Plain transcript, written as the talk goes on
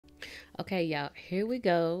Okay, y'all, here we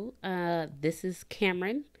go. This is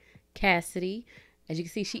Cameron Cassidy. As you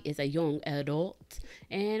can see, she is a young adult,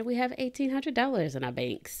 and we have $1,800 in our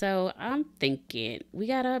bank. So I'm thinking we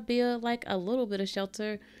gotta build like a little bit of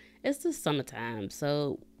shelter. It's the summertime,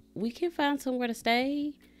 so we can find somewhere to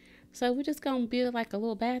stay. So we're just gonna build like a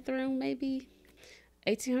little bathroom, maybe.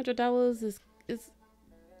 $1,800 is.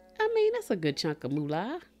 I mean, that's a good chunk of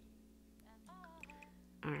moolah.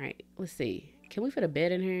 All right, let's see. Can we put a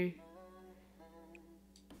bed in here?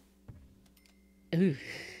 Ooh.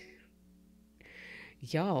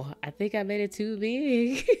 Y'all, I think I made it too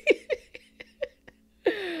big.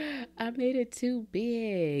 I made it too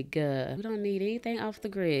big. We don't need anything off the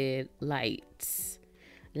grid. Lights.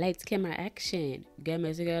 Lights, camera, action. Get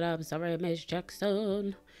music it up. Sorry, Miss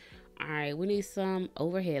Jackson. Alright, we need some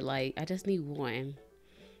overhead light. I just need one.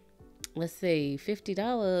 Let's see.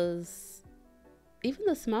 $50. Even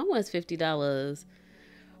the small one's $50.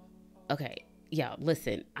 Okay, y'all,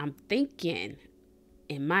 listen. I'm thinking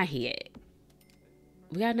in my head.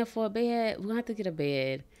 We got enough for a bed? We're gonna have to get a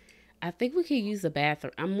bed. I think we could use a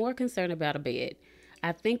bathroom. I'm more concerned about a bed.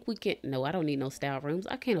 I think we can. No, I don't need no style rooms.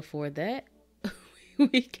 I can't afford that.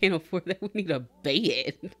 We can't afford that. We need a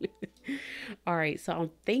bed. All right, so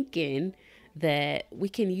I'm thinking that we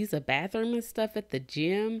can use a bathroom and stuff at the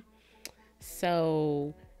gym.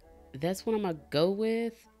 So that's what I'm gonna go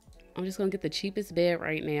with. I'm just gonna get the cheapest bed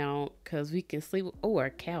right now because we can sleep. Oh, or a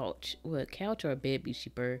couch. Well, a couch or a bed be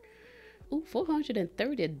cheaper. Ooh,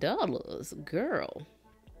 $430, girl.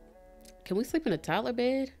 Can we sleep in a toddler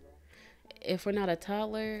bed? If we're not a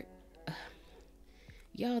toddler,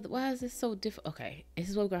 y'all, why is this so different? Okay, this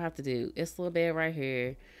is what we're gonna have to do. It's a little bed right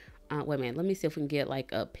here. Wait a minute, let me see if we can get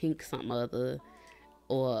like a pink something other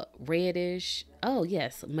or reddish. Oh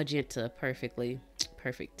yes, magenta, perfectly,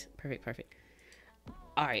 perfect, perfect, perfect.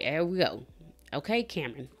 All right, there we go. Okay,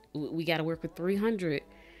 Cameron, we got to work with 300.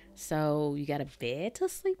 So you got a bed to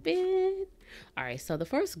sleep in. All right. So the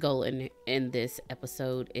first goal in this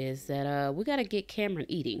episode is that we got to get Camryn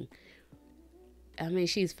eating. I mean,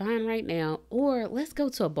 she's fine right now. Or let's go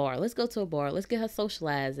to a bar. Let's go to a bar. Let's get her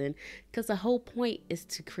socializing, because the whole point is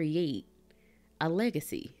to create a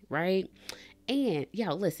legacy, right? And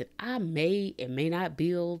y'all, listen. I may and may not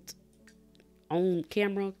build on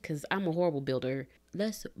camera because I'm a horrible builder.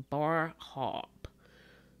 Let's bar hop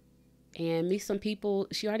and meet some people.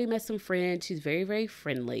 She already met some friends. She's very, very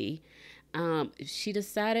friendly. She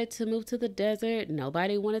decided to move to the desert.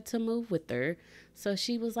 Nobody wanted to move with her. So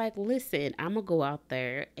she was like, listen, I'm going to go out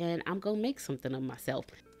there and I'm going to make something of myself.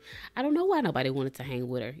 I don't know why nobody wanted to hang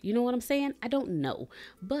with her. You know what I'm saying? I don't know.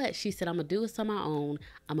 But she said, I'm going to do this on my own.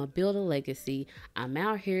 I'm going to build a legacy. I'm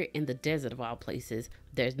out here in the desert of all places.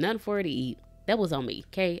 There's nothing for her to eat. That was on me,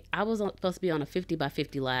 okay? I was supposed to be on a 50 by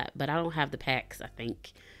 50 lot, but I don't have the packs, I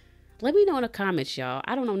think. Let me know in the comments, y'all.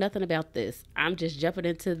 I don't know nothing about this. I'm just jumping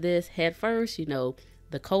into this head first,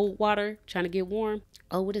 the cold water, trying to get warm.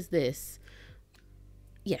 Oh, what is this?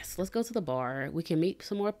 Yes, let's go to the bar. We can meet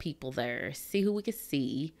some more people there, see who we can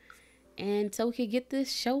see, and so we can get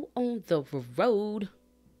this show on the road.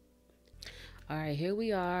 All right, here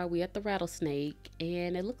we are. We at the rattlesnake,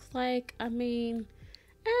 and it looks like,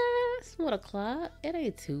 it's 1 o'clock. It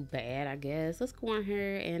ain't too bad, I guess. Let's go on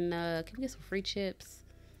here and can we get some free chips?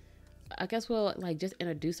 I guess we'll like just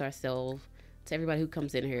introduce ourselves to everybody who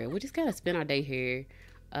comes in here. We just gotta spend our day here.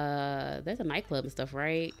 There's a nightclub and stuff,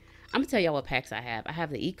 right? I'm gonna tell y'all what packs I have. I have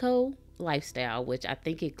the eco lifestyle, which I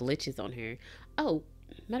think it glitches on here. Oh,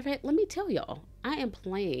 matter of fact, let me tell y'all, I am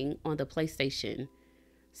playing on the PlayStation,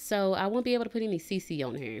 so I won't be able to put any CC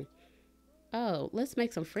on here. Oh, let's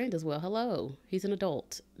make some friends as well. Hello, he's an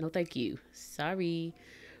adult. No, thank you. Sorry,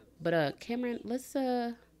 but Camryn, let's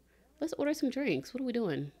order some drinks. What are we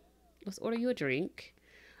doing? Let's order you a drink.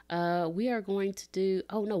 We are going to do.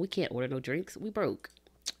 Oh no, we can't order no drinks. We broke.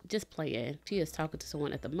 Just playing. She is talking to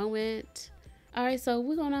someone at the moment. All right, so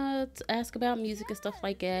we're gonna ask about music and stuff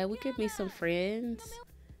like that. We could meet some friends.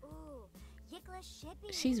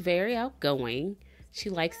 She's very outgoing. She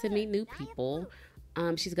likes to meet new people.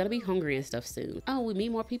 She's gonna be hungry and stuff soon. Oh, we meet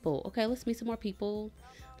more people. Okay, let's meet some more people.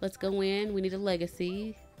 Let's go in. We need a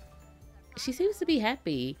legacy. She seems to be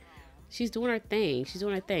happy. She's doing her thing. She's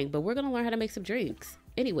doing her thing. But we're gonna learn how to make some drinks,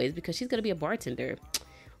 anyways, because she's gonna be a bartender.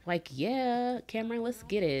 Like, yeah, Camryn, let's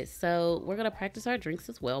get it. So we're gonna practice our drinks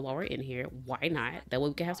as well while we're in here. Why not? That way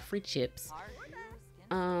we can have some free chips.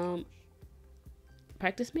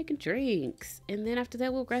 Practice making drinks, and then after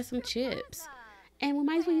that we'll grab some chips, and we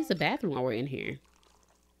might as well use the bathroom while we're in here.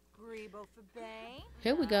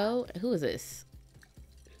 Here we go. Who is this?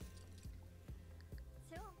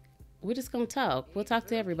 We're just gonna talk. We'll talk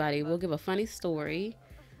to everybody. We'll give a funny story.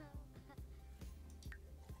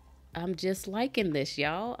 I'm just liking this,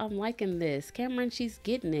 y'all. I'm liking this. Camryn, she's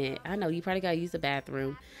getting it. I know you probably gotta use the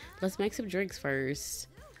bathroom. Let's make some drinks first.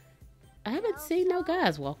 I haven't seen no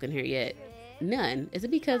guys walking here yet. None. Is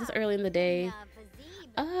it because it's early in the day?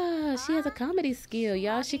 Ah, she has a comedy skill,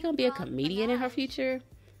 y'all. She gonna be a comedian in her future?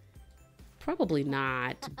 Probably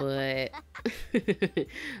not, but maybe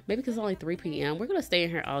because it's only 3 p.m. We're gonna stay in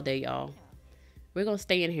here all day, y'all. We're gonna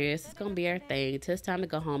stay in here. This is gonna be our thing till it's time to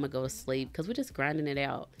go home and go to sleep because we're just grinding it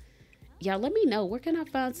out. Y'all, let me know, where can I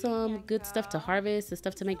find some good stuff to harvest and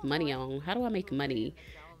stuff to make money on? How do I make money?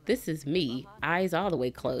 This is me, eyes all the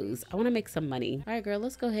way closed. I want to make some money. All right, girl,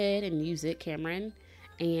 let's go ahead and use it, Camryn.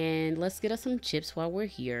 And let's get us some chips while we're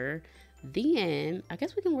here. Then I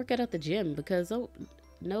guess we can work out at the gym because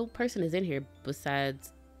no person is in here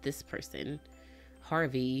besides this person,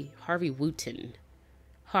 Harvey Wooten.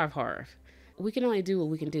 Harv. We can only do what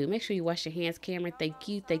we can do. Make sure you wash your hands, Camryn. Thank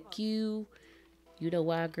you. You know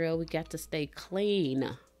why, girl? We got to stay clean.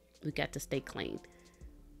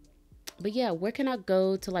 But yeah, where can I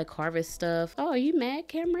go to like harvest stuff? Oh, are you mad,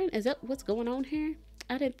 Camryn? Is that what's going on here?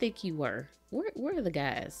 I didn't think you were. Where are the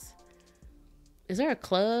guys? Is there a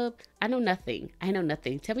club? I know nothing.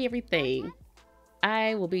 Tell me everything.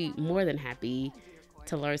 I will be more than happy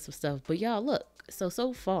to learn some stuff. But y'all, look.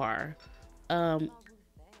 So far,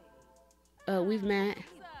 we've met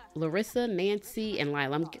Larissa, Nancy, and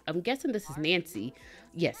Lila. I'm guessing this is Nancy.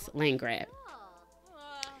 Yes, land grab.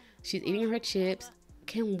 She's eating her chips.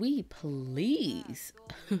 Can we please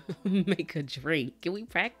make a drink? Can we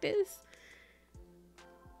practice?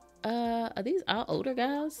 Are these all older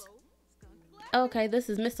guys? Okay, this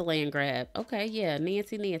is Mr. Land Grab. Okay, yeah,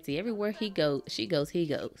 Nancy. Everywhere he goes, he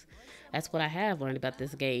goes. That's what I have learned about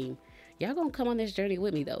this game. Y'all gonna come on this journey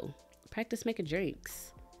with me though. Practice making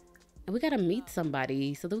drinks. And we gotta meet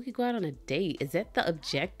somebody so that we can go out on a date. Is that the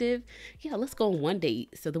objective? Yeah, let's go on one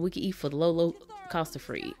date so that we can eat for the low cost of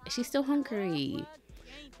free. She's still hungry.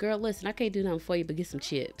 Girl, listen, I can't do nothing for you but get some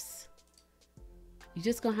chips. You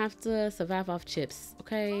just gonna have to survive off chips,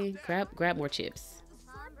 okay? Grab more chips.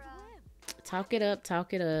 Talk it up.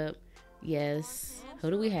 Yes. Who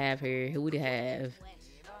do we have here?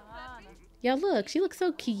 Y'all look, she looks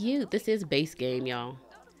so cute. This is base game, y'all.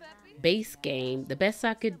 Base game, the best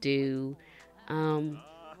I could do.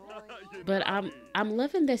 But I'm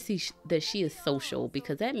loving that she is social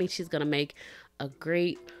because that means she's gonna make a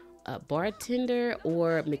great bartender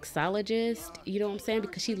or mixologist. You know what I'm saying?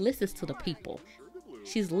 Because she listens to the people.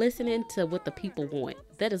 She's listening to what the people want.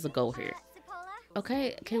 That is a goal here.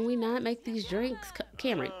 Okay, can we not make these drinks?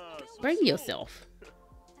 Camryn, bring yourself.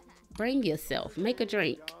 Make a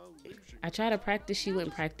drink. I tried to practice. She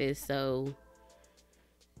wouldn't practice, so.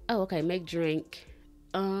 Oh, okay, make drink.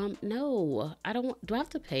 No, I don't. Do I have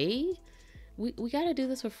to pay? We gotta do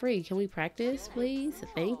this for free. Can we practice, please?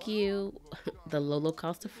 Thank you. The low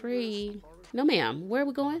cost of free. No, ma'am. Where are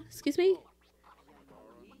we going? Excuse me?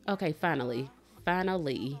 Okay, finally.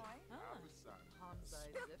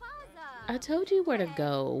 I told you where to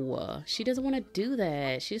go. She doesn't want to do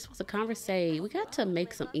that. She just wants to conversate. We got to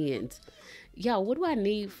make some ends. Yo, what do I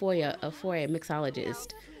need for a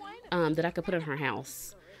mixologist that I could put in her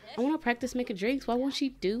house? I want to practice making drinks. Why won't she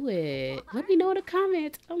do it? Let me know in the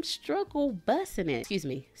comments. I'm struggle busting it. Excuse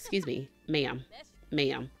me, ma'am.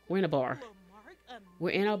 We're in a bar.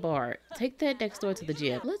 Take that next door to the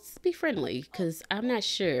gym. Let's be friendly, because I'm not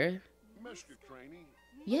sure.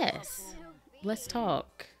 Yes. Let's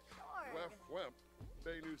talk.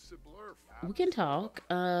 We can talk.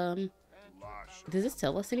 Does this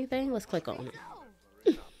tell us anything? Let's click on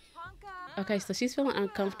it. Okay, so she's feeling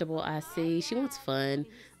uncomfortable, I see. She wants fun.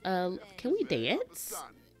 Can we dance?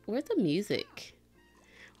 Where's the music?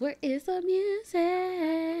 Where is the music?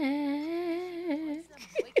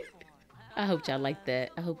 I hope y'all like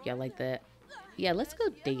that. Yeah, let's go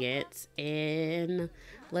dance and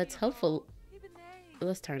let's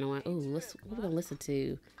turn on. Ooh, what are we gonna listen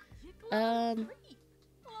to?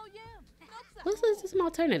 Let's listen to some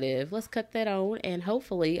alternative. Let's cut that on, and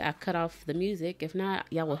hopefully I cut off the music. If not,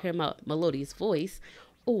 y'all will hear my melodious voice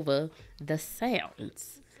over the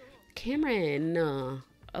sounds. Camryn,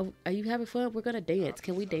 are you having fun? We're gonna dance.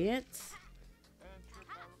 Can we dance?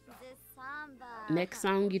 Next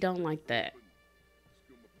song, you don't like that.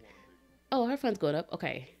 Oh, her fun's going up.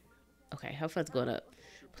 Okay, her fun's going up.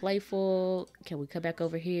 Playful. Can we come back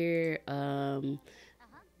over here?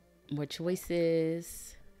 More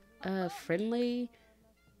choices. Friendly.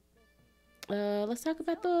 Let's talk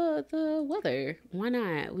about the weather. Why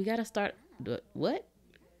not? We gotta start. What?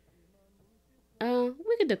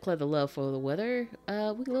 We can declare the love for the weather.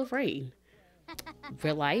 We love rain.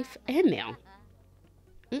 Real life and now.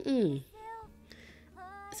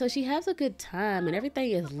 So So she has a good time and everything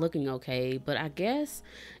is looking okay, but I guess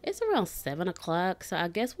it's around 7 o'clock. So I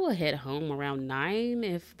guess we'll head home around 9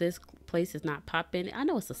 if this place is not popping. I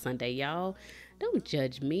know it's a Sunday, y'all. Don't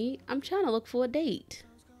judge me. I'm trying to look for a date.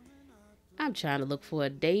 I'm trying to look for a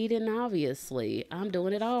date, and obviously I'm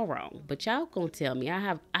doing it all wrong. But y'all gonna tell me.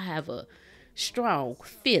 I have a strong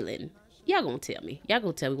feeling. Y'all gonna tell me. Y'all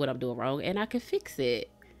gonna tell me what I'm doing wrong, and I can fix it.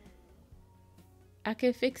 I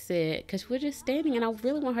can fix it because we're just standing, and I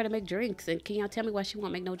really want her to make drinks. And can y'all tell me why she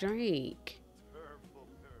won't make no drink?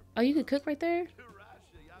 Oh, you can cook right there?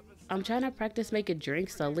 I'm trying to practice making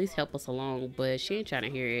drinks, so at least help us along. But she ain't trying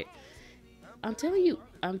to hear it. I'm telling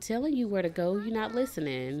you where to go. You're not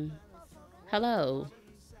listening. Hello.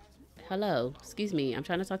 Hello. Excuse me. I'm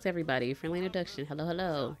trying to talk to everybody. Friendly introduction. Hello,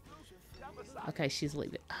 hello. Okay, she's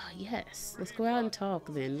leaving. Oh, yes. Let's go out and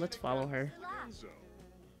talk then. Let's follow her.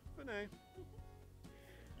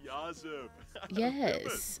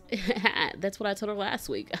 Yes. That's what I told her last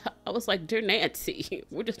week. I was like, dear Nancy,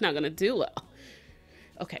 we're just not going to do well.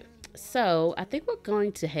 Okay. So I think we're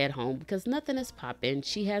going to head home because nothing is popping.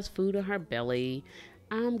 She has food in her belly.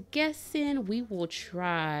 I'm guessing we will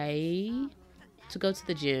try to go to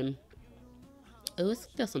the gym. Oh, it's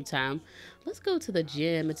still some time. Let's go to the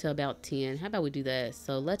gym until about 10. How about we do that?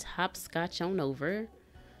 So let's hopscotch on over.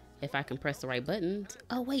 If I can press the right buttons.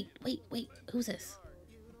 Oh, wait. Who's this?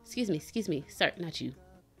 Excuse me. Sir, not you.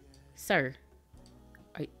 Sir.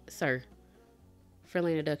 All right, sir.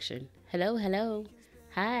 Friendly introduction. Hello.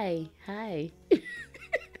 Hi. Hi.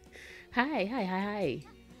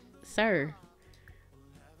 Sir.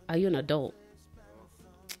 Are you an adult?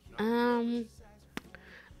 Bye.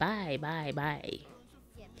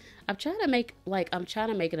 I'm trying to make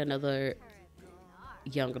it another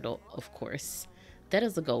young adult, of course. That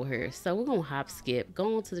is the goal here. So we're gonna hop skip,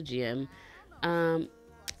 go on to the gym.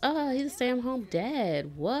 He's a stay-at-home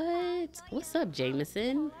dad. What's up,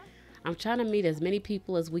 Jameson? I'm trying to meet as many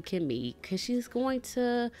people as we can meet because she's going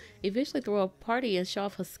to eventually throw a party and show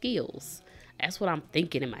off her skills. That's what I'm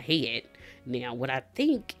thinking in my head. Now, what I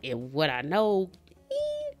think and what I know,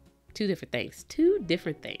 two different things.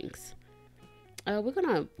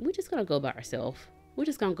 We're just gonna go by ourselves.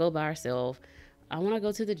 I want to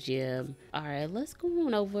go to the gym. All right, let's go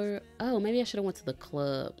on over. Oh, maybe I should have went to the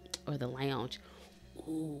club or the lounge.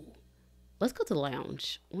 Ooh, let's go to the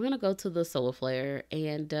lounge. We're gonna go to the Solar Flare,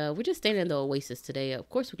 and we're just staying in the Oasis today. Of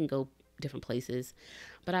course, we can go different places,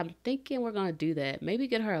 but I'm thinking we're gonna do that. Maybe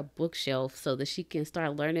get her a bookshelf so that she can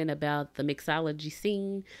start learning about the mixology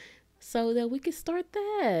scene, so that we can start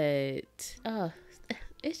that.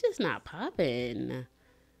 It's just not popping.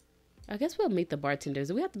 I guess we'll meet the bartenders.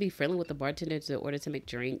 Do we have to be friendly with the bartenders in order to make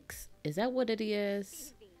drinks? Is that what it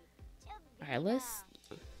is? All right, let's.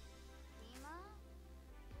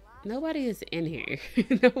 Nobody is in here.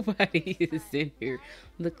 Nobody is in here.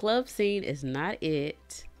 The club scene is not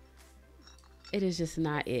it. It is just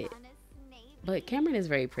not it. But Camryn is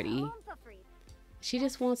very pretty. She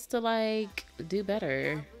just wants to, like, do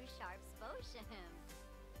better.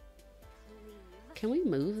 Can we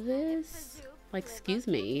move this? Like, excuse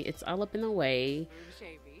me. It's all up in the way.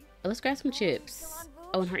 Let's grab some chips.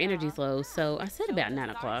 Oh, and her energy's low. So I said about 9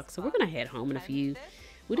 o'clock. So we're going to head home in a few.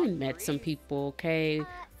 We done met some people, okay?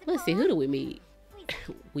 Let's see. Who do we meet?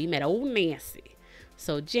 We met old Nancy.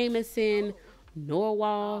 So Jameson,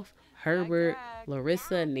 Norwalf, Herbert,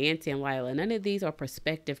 Larissa, Nancy, and Lila. None of these are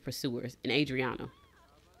prospective pursuers. And Adriana.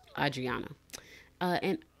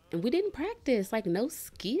 And we didn't practice. Like, no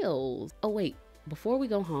skills. Oh, wait. Before we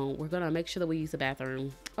go home, we're going to make sure that we use the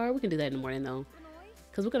bathroom. Or we can do that in the morning, though.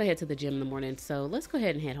 Because we're going to head to the gym in the morning. So let's go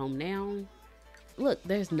ahead and head home now. Look,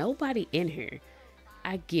 there's nobody in here.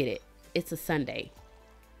 I get it. It's a Sunday.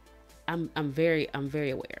 I'm very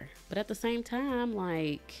aware. But at the same time,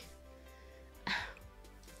 like,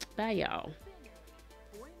 bye, y'all.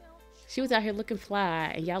 She was out here looking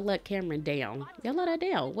fly, and y'all let Camryn down. Y'all let her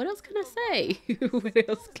down. What else can I say? What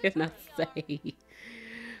else can I say?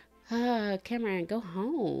 Camryn, go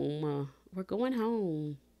home. We're going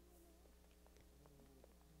home.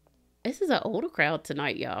 This is an older crowd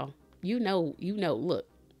tonight, y'all. You know, look.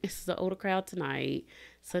 This is an older crowd tonight.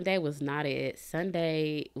 Sunday was not it.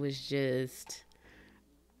 Sunday was just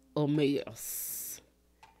a mess.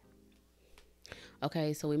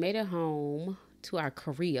 Okay, so we made it home to our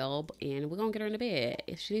crib, and we're gonna get her into bed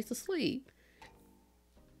if she needs to sleep.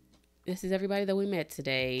 This is everybody that we met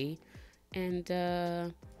today, and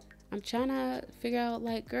I'm trying to figure out,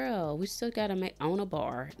 like, girl, we still gotta own a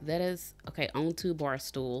bar. That is okay. Own 2 bar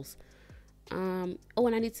stools. Oh,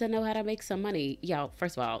 and I need to know how to make some money. Y'all,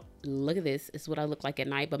 first of all, look at this. It's what I look like at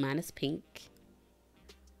night, but mine is pink.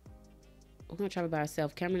 We're gonna travel by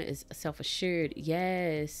ourselves. Camryn is self-assured.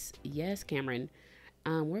 Yes, yes, Camryn.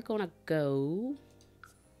 We're gonna go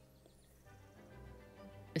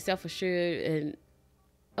self-assured and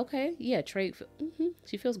okay, yeah, trade.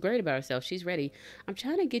 She feels great about herself. She's ready. I'm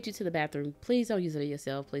trying to get you to the bathroom. Please don't use it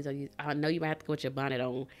yourself. Please don't use. I know you might have to go with your bonnet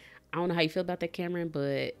on. I don't know how you feel about that, Camryn,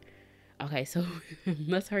 but okay. So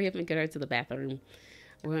let's hurry up and get her to the bathroom.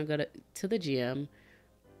 We're gonna go to the gym,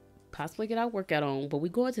 possibly get our workout on. But we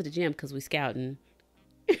going to the gym because we scouting.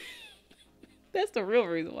 That's the real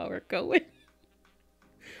reason why we're going.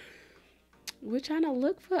 We're trying to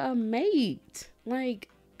look for a mate. Like,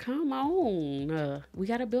 come on. We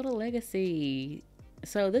got to build a legacy.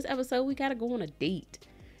 So this episode, we got to go on a date.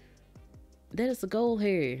 That is the goal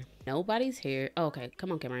here. Nobody's here. Oh, okay,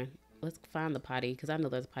 come on, Camryn. Let's find the potty because I know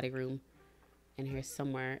there's a potty room in here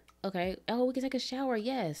somewhere. Okay. Oh, we can take a shower.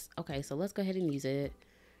 Yes. Okay, so let's go ahead and use it.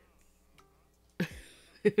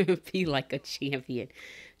 Be like a champion.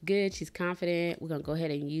 Good. She's confident. We're going to go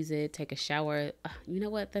ahead and use it. Take a shower. You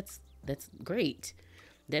know what? That's great.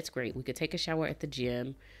 That's great. We could take a shower at the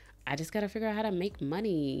gym. I just got to figure out how to make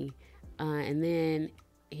money. And then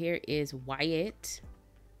here is Wyatt.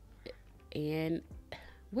 And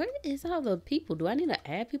where is all the people? Do I need to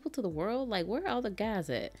add people to the world? Like, where are all the guys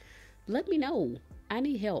at? Let me know. I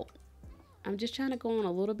need help. I'm just trying to go on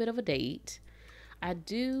a little bit of a date. I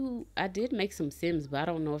did make some Sims, but I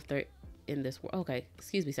don't know if they're in this world. Okay,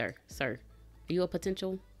 excuse me, sir. Sir, are you a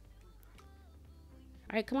potential?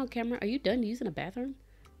 All right, come on, Camryn. Are you done using a bathroom?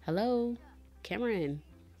 Hello, Camryn.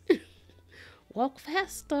 Walk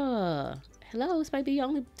faster. Hello, this might be your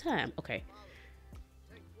only time. Okay.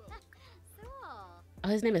 Oh,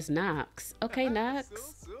 his name is Knox. Okay,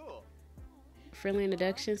 Knox. Friendly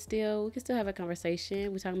introduction still. We can still have a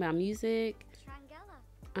conversation. We're talking about music.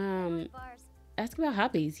 Ask about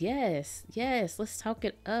hobbies. Yes. Yes. Let's talk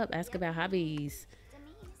it up. Ask about hobbies.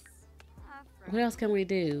 What else can we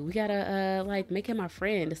do? We gotta like make him our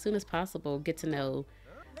friend as soon as possible. Get to know.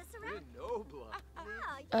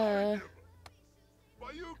 Oh,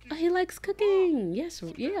 he likes cooking. Yes.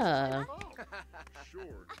 Yeah.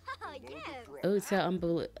 Oh,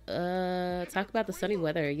 so talk about the sunny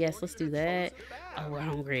weather. Yes, let's do that. Oh, we're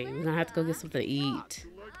hungry. We're gonna have to go get something to eat.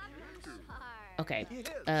 Okay.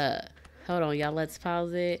 Hold on, y'all. Let's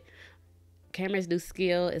pause it. Camryn's new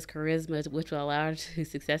skill is charisma, which will allow her to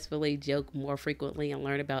successfully joke more frequently and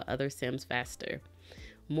learn about other Sims faster.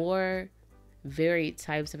 More varied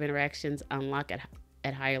types of interactions unlock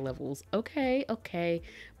at higher levels. Okay, okay.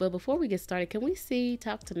 But before we get started, can we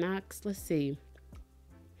talk to Knox? Let's see.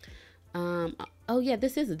 Oh yeah,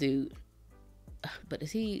 this is a dude. But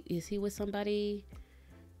is he with somebody?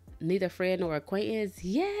 Neither friend nor acquaintance?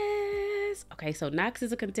 Yes. Okay, so Knox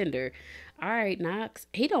is a contender. All right, Knox.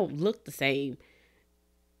 He don't look the same.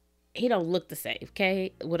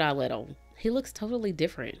 Okay, what I let on. He looks totally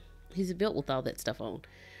different. He's built with all that stuff on.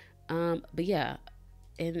 But yeah,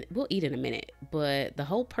 and we'll eat in a minute. But the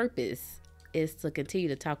whole purpose is to continue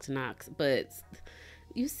to talk to Knox. But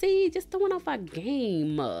you see, just throwing off our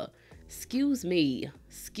game. Excuse me.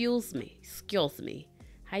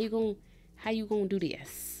 How you gonna do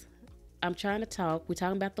this? I'm trying to talk. We're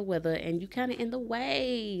talking about the weather, and you kind of in the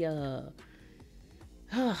way.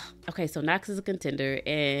 Okay, so Knox is a contender,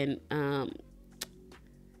 and I'm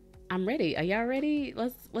ready. Are y'all ready?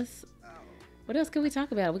 Let's. What else can we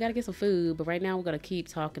talk about? We gotta get some food, but right now we're gonna keep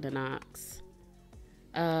talking to Knox.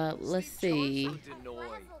 Let's see.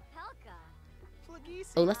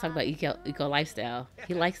 Oh, let's talk about eco lifestyle.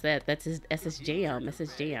 He likes that. That's his jam. That's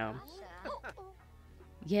his jam.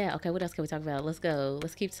 Yeah, okay, what else can we talk about? Let's go.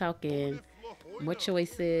 Let's keep talking. More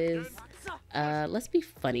choices. Let's be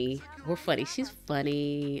funny. We're funny. She's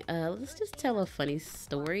funny. Let's just tell a funny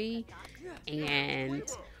story. And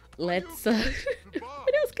let's what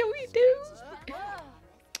else can we do?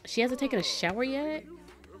 She hasn't taken a shower yet.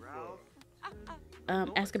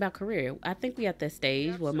 Ask about career. I think we at that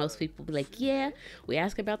stage where most people be like, yeah, we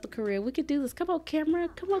ask about the career. We could do this. Come on,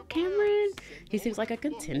 Camryn. Come on, Camryn. He seems like a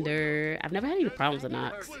contender. I've never had any problems with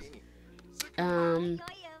Knox.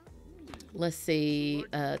 Let's see.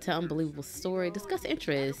 Tell unbelievable story. Discuss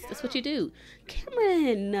interests. That's what you do.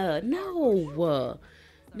 Camryn,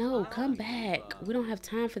 no, come back. We don't have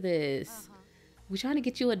time for this. We're trying to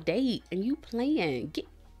get you a date and you playing.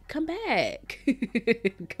 Come back.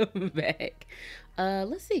 Come back.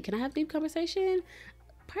 Let's see. Can I have deep conversation?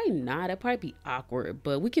 Probably not. It'd probably be awkward,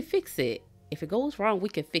 but we can fix it. If it goes wrong, we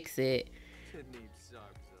can fix it.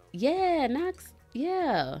 Yeah, Knox.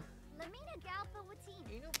 Yeah.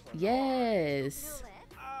 Yes.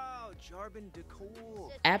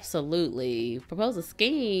 Absolutely. Propose a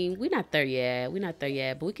scheme. We're not there yet. We're not there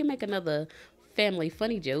yet. But we can make another family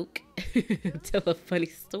funny joke. Tell a funny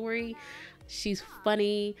story. She's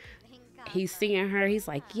funny. He's seeing her. He's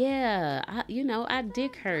like, yeah, I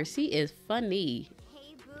dig her. She is funny.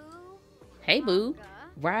 Hey, boo.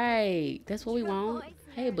 Right. That's what we want.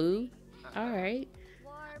 Hey, boo. All right.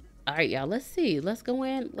 All right, y'all. Let's see. Let's go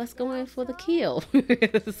in. Let's go in for the kill.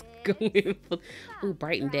 Let's go in for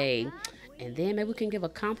bright and day. And then maybe we can give a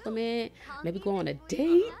compliment. Maybe go on a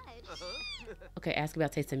date. Okay, ask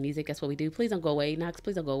about taste in music. That's what we do. Please don't go away. Knox,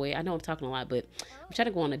 please don't go away. I know I'm talking a lot, but I'm trying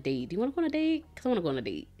to go on a date. Do you want to go on a date? Because I want to go on a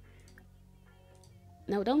date.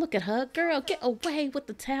 No, don't look at her. Girl, get away with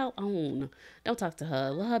the towel on. Don't talk to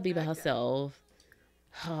her. Let her be by herself.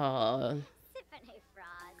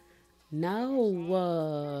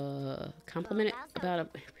 No. Compliment about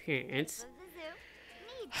appearance.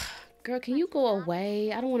 Girl, can you go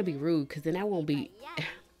away? I don't want to be rude because then I won't be...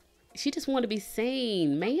 She just want to be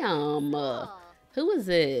seen. Ma'am. Who is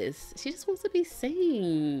this? She just wants to be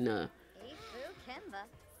seen.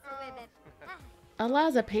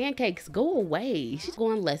 Eliza Pancakes, go away. She's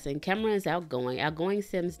going lesson. Camryn is outgoing. Outgoing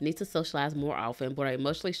Sims need to socialize more often, but are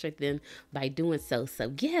emotionally strengthened by doing so.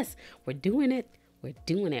 So yes, we're doing it. We're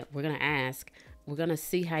doing it. We're going to ask. We're going to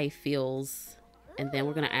see how he feels. And then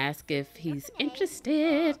we're going to ask if he's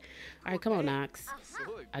interested. All right, come on, Knox.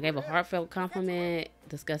 I gave a heartfelt compliment.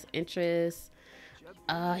 Discuss interests.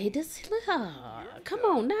 He does. Come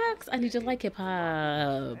on, Knox. I need you to like hip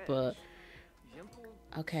hop.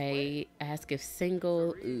 Okay, ask if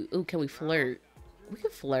single. Ooh, can we flirt? We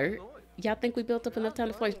can flirt. Y'all think we built up enough time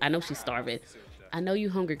to flirt? I know she's starving. I know you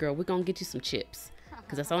hungry, girl. We're going to get you some chips.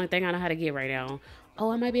 Because that's the only thing I know how to get right now.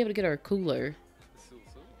 Oh, I might be able to get her a cooler.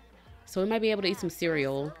 So we might be able to eat some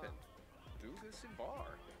cereal.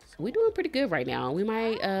 We're doing pretty good right now. We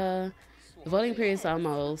might, the voting period is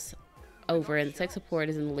almost over and the tech support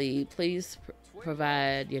is in the lead. Please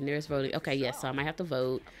provide your nearest voting. Okay, yes, so I might have to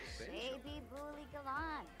vote.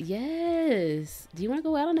 Yes. Do you want to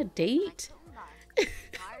go out on a date?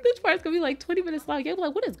 This part's going to be like 20 minutes long. You'll be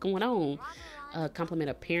like, what is going on? Compliment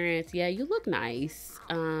appearance. Yeah, you look nice.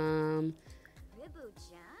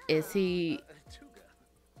 Is he...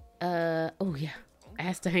 oh, yeah.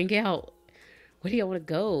 Ask to hang out. Where do y'all want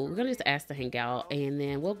to go? We're going to just ask to hang out. And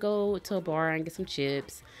then we'll go to a bar and get some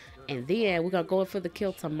chips. And then we're going to go for the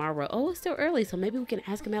kill tomorrow. Oh, it's still early, so maybe we can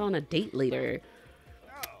ask him out on a date later.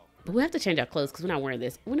 But we have to change our clothes because we're not wearing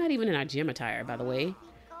this. We're not even in our gym attire, by the way.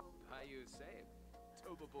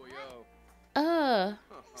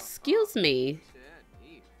 Excuse me.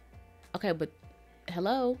 Okay, but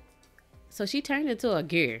hello. So she turned into a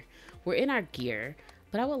gear. We're in our gear.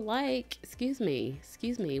 But I would like, excuse me.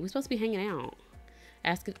 We're supposed to be hanging out.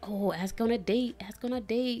 Ask on a date. Ask on a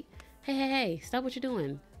date. Hey. Stop what you're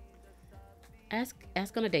doing. Ask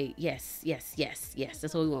on a date. Yes.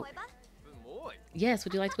 That's what we want. Yes,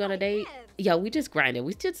 would you like to go on a date? Yo, we just grinded.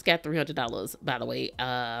 We just got $300, by the way.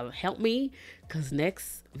 Help me, because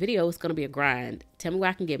next video is going to be a grind. Tell me where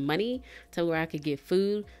I can get money. Tell me where I can get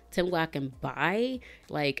food. Tell me where I can buy.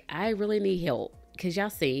 Like, I really need help. Because y'all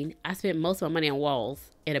seen, I spent most of my money on walls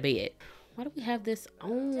and a bed. Why do we have this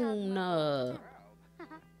on?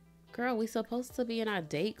 Girl, we supposed to be in our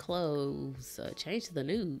date clothes. Change to the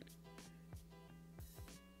nude.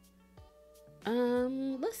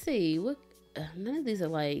 Let's see. What? None of these are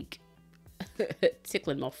like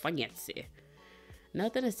tickling my fancy.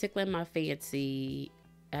 Nothing is tickling my fancy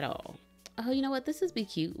at all. Oh, you know what? This is be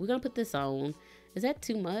cute. We're gonna put this on. Is that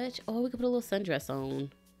too much? Oh, we could put a little sundress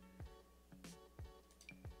on.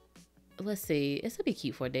 Let's see. This would be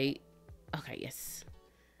cute for a date. Okay, yes.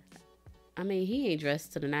 I mean, he ain't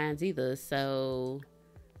dressed to the nines either, so...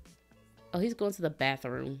 Oh, he's going to the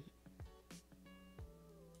bathroom.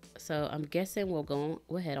 So I'm guessing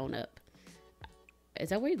we'll head on up. Is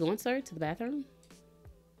that where you're going, sir? To the bathroom?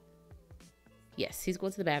 Yes, he's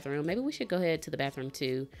going to the bathroom. Maybe we should go ahead to the bathroom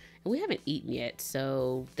too. And we haven't eaten yet,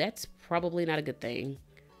 so that's probably not a good thing.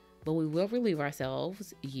 But we will relieve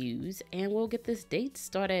ourselves, and we'll get this date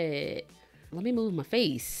started. Let me move my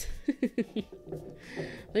face.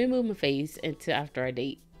 Let me move my face into after our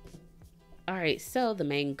date. All right, so the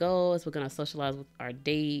main goal is we're going to socialize with our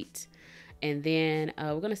date. And then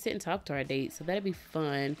we're going to sit and talk to our date. So that'll be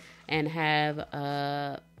fun. And have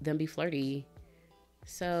them be flirty.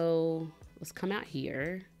 So let's come out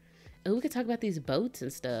here. And we can talk about these boats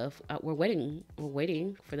and stuff. We're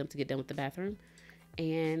waiting for them to get done with the bathroom.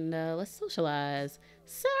 And let's socialize.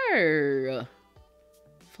 Sir!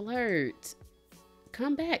 Flirt.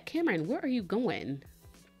 Come back. Camryn, where are you going?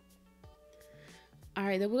 All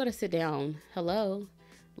right, then we're going to sit down. Hello.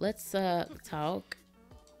 let's talk.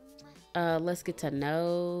 Let's get to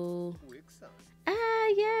know. Ah,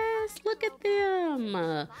 yes, look at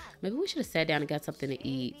them. Maybe we should have sat down and got something to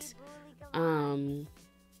eat.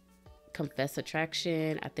 Confess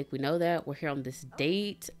attraction. I think we know that. We're here on this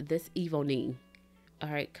date this evening. All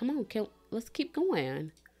right, come on, let's keep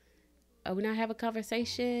going. We now have a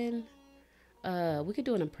conversation. We could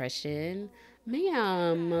do an impression.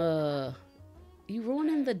 Ma'am, you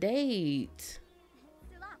ruining the date.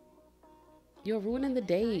 You're ruining the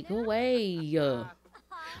date. Go away.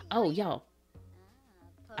 Oh, y'all.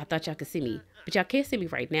 I thought y'all could see me, but y'all can't see me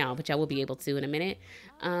right now, but y'all will be able to in a minute.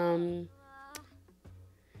 Uh-oh.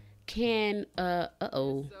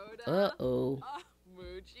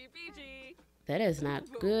 That is not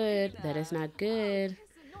good. That is not good.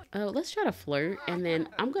 Let's try to flirt, and then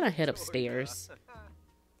I'm gonna head upstairs.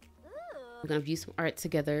 We're gonna view some art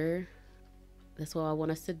together. That's what I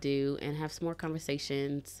want us to do, and have some more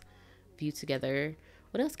conversations. View together.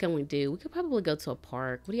 What else can we do? We could probably go to a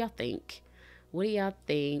park. What do y'all think? What do y'all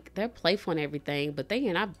think? They're playful and everything, but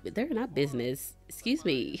they're not business. Excuse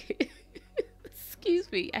me.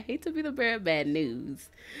 Excuse me. I hate to be the bearer of bad news.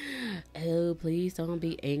 Oh, please don't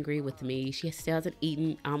be angry with me. She still hasn't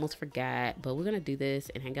eaten. I almost forgot. But we're going to do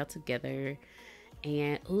this and hang out together.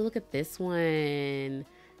 And, oh, look at this one.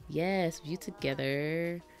 Yes, view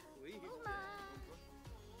together.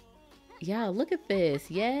 Yeah, look at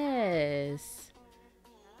this. Yes.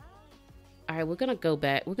 All right, we're going to go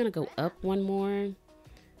back. We're going to go up one more.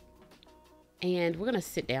 And we're going to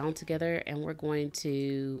sit down together and we're going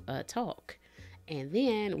to talk. And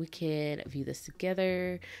then we can view this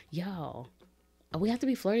together. Y'all, we have to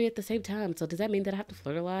be flirty at the same time. So does that mean that I have to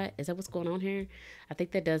flirt a lot? Is that what's going on here? I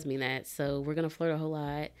think that does mean that. So we're going to flirt a whole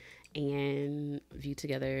lot and view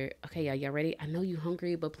together. Okay, y'all ready? I know you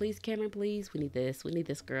hungry, but please, Camryn, please. We need this. We need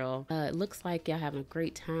this, girl. It looks like y'all having a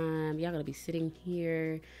great time. Y'all going to be sitting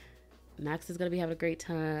here. Max is going to be having a great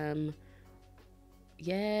time.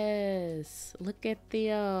 Yes. Look at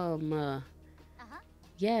them.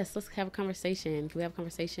 Yes, let's have a conversation. Can we have a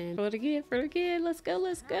conversation? For it again. Let's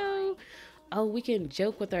go. Oh, we can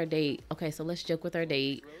joke with our date. Okay, so let's joke with our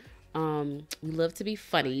date. We love to be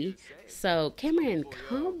funny. So, Camryn,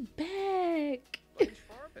 come back. We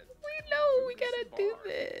know we gotta do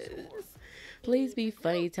this. Please be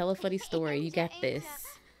funny. Tell a funny story. You got this.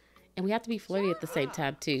 And we have to be flirty at the same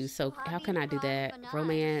time, too. So, how can I do that?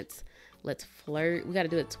 Romance. Let's flirt. We gotta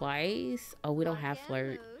do it twice. Oh, we don't have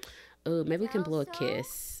flirt. Oh, maybe we can blow a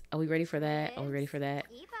kiss. Are we ready for that?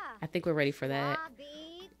 I think we're ready for that.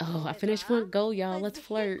 Oh, I finished one goal, y'all. Let's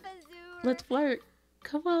flirt.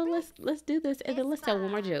 Come on, let's do this. And then let's tell one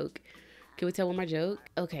more joke. Can we tell one more joke?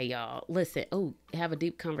 Okay, y'all. Listen. Oh, have a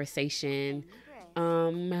deep conversation.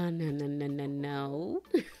 No.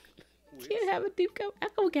 Can't have a deep I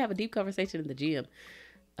can we can have a deep conversation in the gym.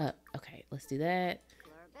 Okay, let's do that.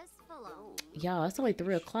 Y'all, it's only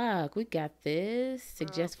 3 o'clock. We got this.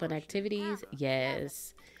 Suggest fun activities.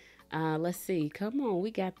 Yes. Let's see. Come on,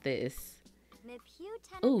 we got this.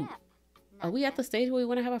 Ooh, are we at the stage where we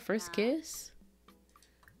want to have our first kiss?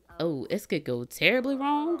 Oh, this could go terribly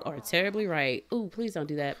wrong or terribly right. Ooh, please don't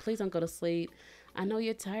do that. Please don't go to sleep. I know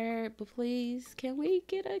you're tired, but please, can we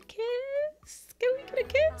get a kiss?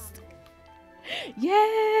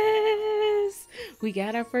 Yes, we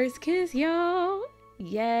got our first kiss, y'all.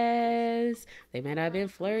 Yes, they might not have been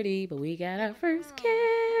flirty, but we got our first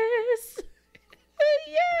kiss.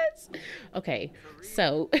 Yes. Okay,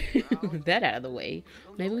 so that out of the way,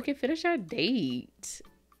 maybe we can finish our date.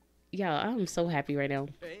 Y'all, I'm so happy right now.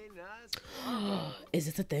 Is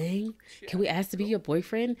this a thing? Can we ask to be your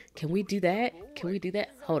boyfriend? Can we do that?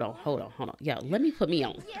 Hold on. Y'all, let me put me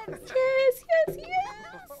on.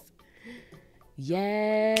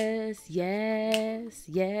 Yes,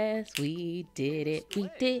 we did it. We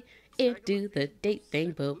didn't do the date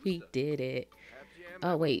thing, but we did it.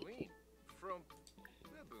 Oh, wait.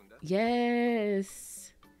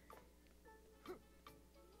 Yes.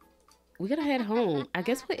 We gotta head home. I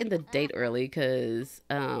guess we're in the date early because,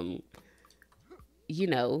 you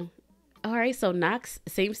know. All right, so Knox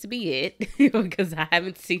seems to be it because I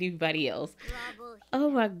haven't seen anybody else.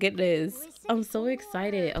 Oh my goodness. I'm so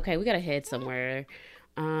excited. Okay, we gotta head somewhere.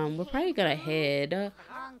 We're probably gonna head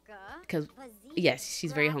because, yes,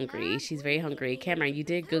 she's very hungry. Camryn, you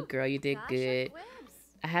did good, girl. You did good.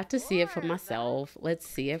 I have to see it for myself. Let's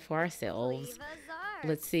see it for ourselves.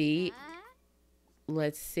 Let's see.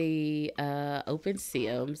 Open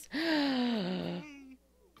SIMS.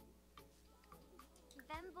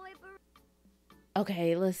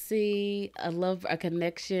 Okay, let's see. A love, a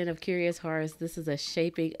connection of curious hearts. This is a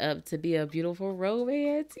shaping up to be a beautiful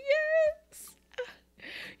romance. Yes.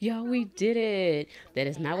 Y'all, we did it. That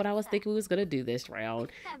is not what I was thinking we was gonna do this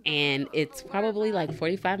round. And it's probably like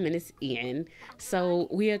 45 minutes in. So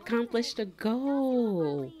we accomplished a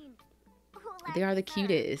goal. They are the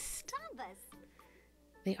cutest.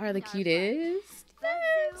 They are the cutest.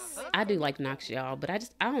 Yes. I do like Nox, y'all, but I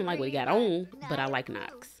don't like what he got on, but I like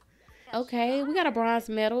Nox. Okay, we got a bronze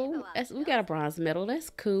medal. We got a bronze medal. That's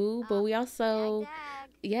cool. But we also,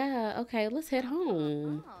 yeah, okay, let's head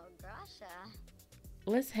home.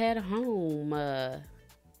 Let's head home.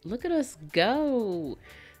 Look at us go.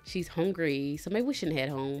 She's hungry, so maybe we shouldn't head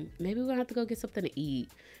home. Maybe we're gonna have to go get something to eat.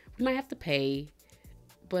 We might have to pay,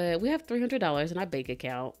 but we have $300 in our bank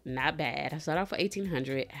account. Not bad. I started off with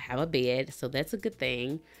 $1,800. I have a bed, so that's a good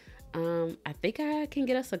thing. I think I can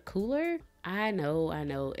get us a cooler. I know,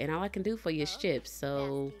 and all I can do for you is chips.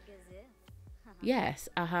 So yes,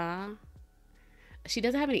 she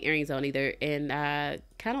doesn't have any earrings on either, and I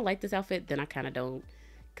kind of like this outfit, then I kind of don't,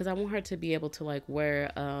 because I want her to be able to like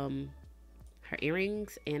wear her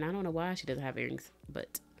earrings, and I don't know why she doesn't have earrings,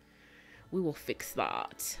 but we will fix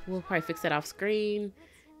that. We'll probably fix that off screen.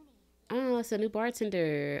 Oh, it's a new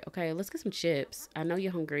bartender. Okay, let's get some chips. I know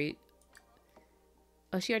you're hungry.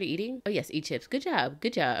 Oh, she already eating? Oh yes, eat chips. Good job,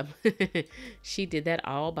 good job. She did that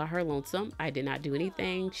all by her lonesome. I did not do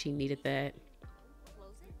anything. She needed that.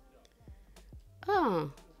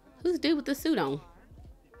 Oh, who's dude with the suit on?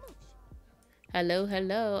 Hello,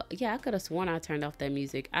 hello. Yeah, I could have sworn I turned off that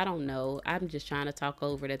music. I don't know. I'm just trying to talk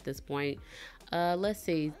over it at this point. Let's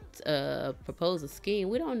see. Propose a scheme.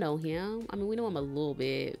 We don't know him. I mean, we know him a little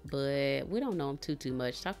bit, but we don't know him too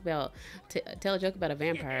much. Talk about, tell a joke about a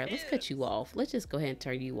vampire. Let's cut you off. Let's just go ahead and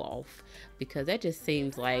turn you off, because that just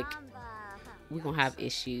seems like we're gonna have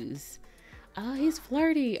issues. Oh, he's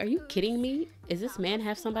flirty. Are you kidding me? Is this man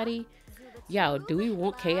have somebody? Yo, do we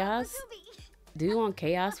want chaos? Do you want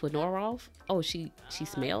chaos with Norolf? Oh, she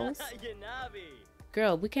smells?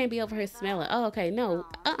 Girl, we can't be over here smelling. Oh, okay, no.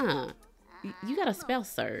 You gotta spell,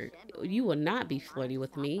 sir. You will not be flirty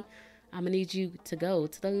with me. I'm gonna need you to go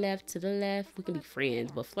to the left, to the left. We can be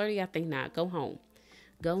friends, but flirty, I think not. Go home.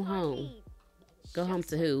 Go home. Go home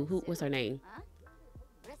to who? What's her name?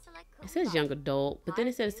 It says young adult, but then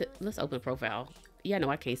it says, let's open profile. Yeah, no,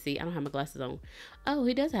 I can't see. I don't have my glasses on. Oh,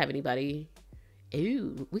 he doesn't have anybody.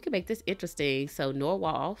 Ooh, we can make this interesting. So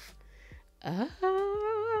Norwolf.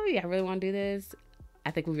 Oh, yeah, I really want to do this.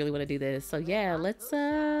 I think we really want to do this. So yeah, let's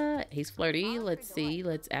he's flirty. Let's see.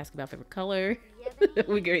 Let's ask about favorite color.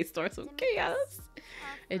 We can start some chaos.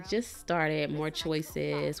 It just started. More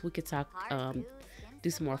choices. We could talk, do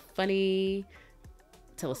some more funny,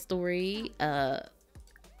 tell a story.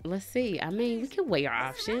 Let's see. I mean, we can weigh our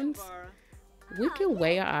options. We can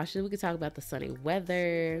weigh our options. We can talk about the sunny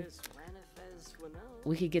weather.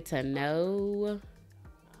 We could get to know.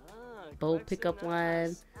 Bold pickup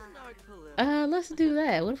line. Let's do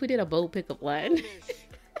that. What if we did a bold pickup line?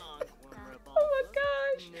 Oh my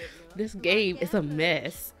gosh. This game is a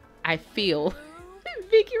mess. I feel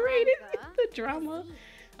invigorated. The drama.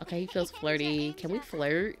 Okay, he feels flirty. Can we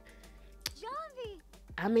flirt?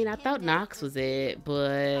 I mean, I thought Nox was it,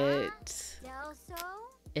 but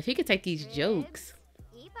if he could take these jokes,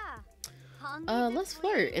 let's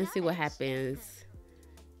flirt and see what happens.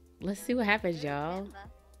 Let's see what happens, y'all.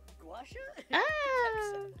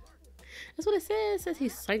 That's what it says. It says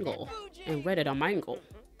he's single and ready to mingle.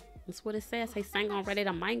 That's what it says. He's single and ready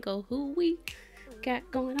to mingle. Who we got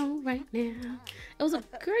going on right now? It was a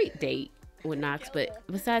great date with Nox, but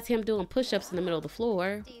besides him doing push-ups in the middle of the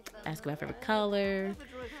floor, ask about favorite color.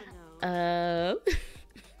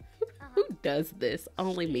 Who does this?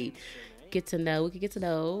 Only me. Get to know. We can get to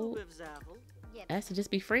know. That's to just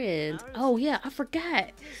be friends. Oh yeah, I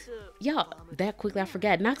forgot. Y'all, that quickly I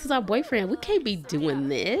forgot. Nox is our boyfriend. We can't be doing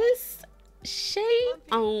this. Shame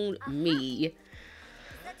on me.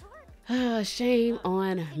 Shame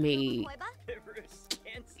on me.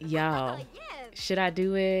 Y'all, should I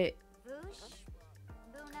do it?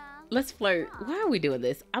 Let's flirt. Why are we doing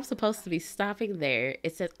this? I'm supposed to be stopping there.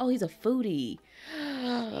 It says, oh, he's a foodie.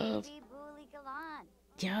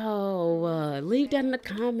 Yo, leave that in the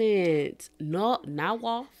comments. No,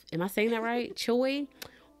 Nawaf, am I saying that right? Choi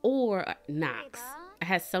or Nox. I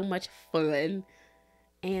had so much fun.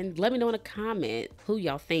 And let me know in a comment who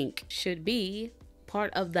y'all think should be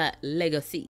part of the legacy.